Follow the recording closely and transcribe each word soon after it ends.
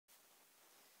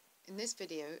In this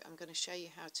video I'm going to show you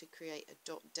how to create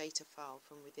a .data file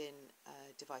from within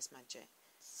Device Magic.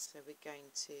 So we're going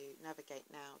to navigate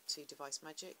now to Device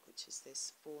Magic, which is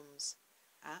this Forms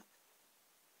app.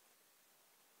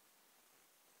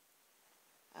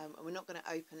 And we're not going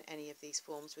to open any of these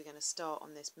forms. We're going to start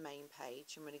on this main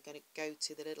page and we're going to go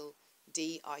to the little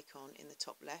D icon in the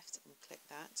top left and click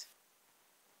that.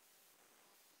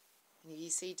 And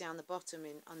you see down the bottom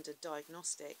under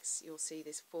Diagnostics, you'll see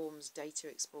this Forms Data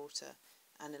Exporter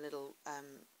and a little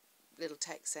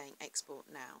text saying Export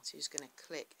Now. So you're just going to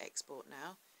click Export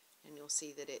Now and you'll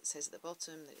see that it says at the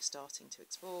bottom that it's starting to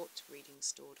export, reading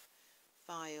stored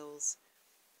files.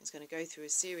 It's going to go through a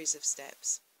series of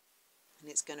steps and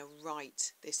it's going to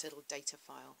write this little data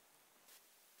file.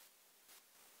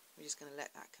 We're just going to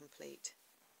let that complete.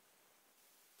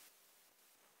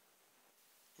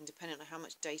 And depending on how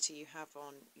much data you have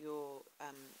on your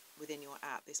within your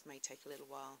app, this may take a little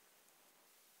while.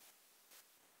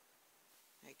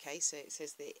 Okay, so it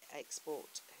says the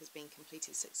export has been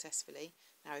completed successfully.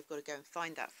 Now we've got to go and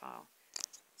find that file.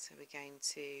 So we're going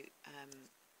to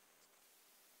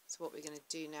so what we're going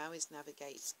to do now is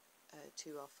navigate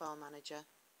to our file manager.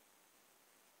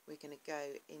 We're going to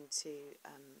go into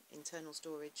internal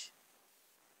storage,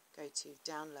 go to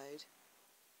download,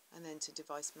 and then to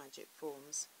Device Magic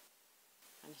Forms.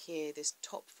 And here this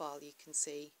top file you can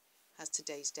see has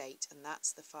today's date, and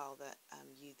that's the file that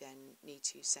you then need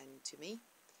to send to me,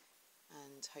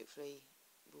 and hopefully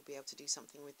we'll be able to do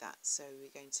something with that. So we're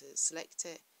going to select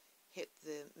it, hit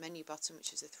the menu button,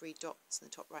 which is the three dots in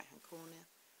the top right hand corner,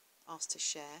 ask to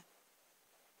share,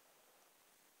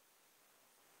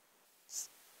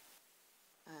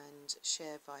 and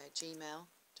share via Gmail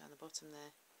down the bottom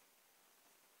there.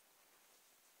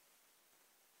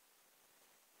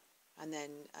 And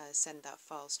then send that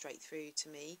file straight through to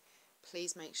me.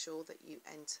 Please make sure that you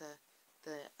enter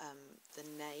the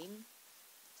name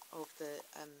of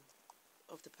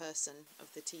the person,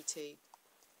 of the T2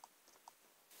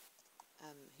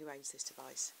 who owns this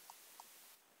device.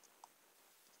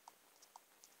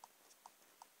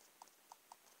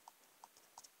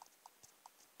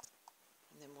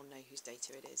 And then we'll know whose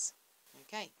data it is.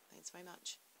 Okay, thanks very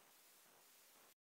much.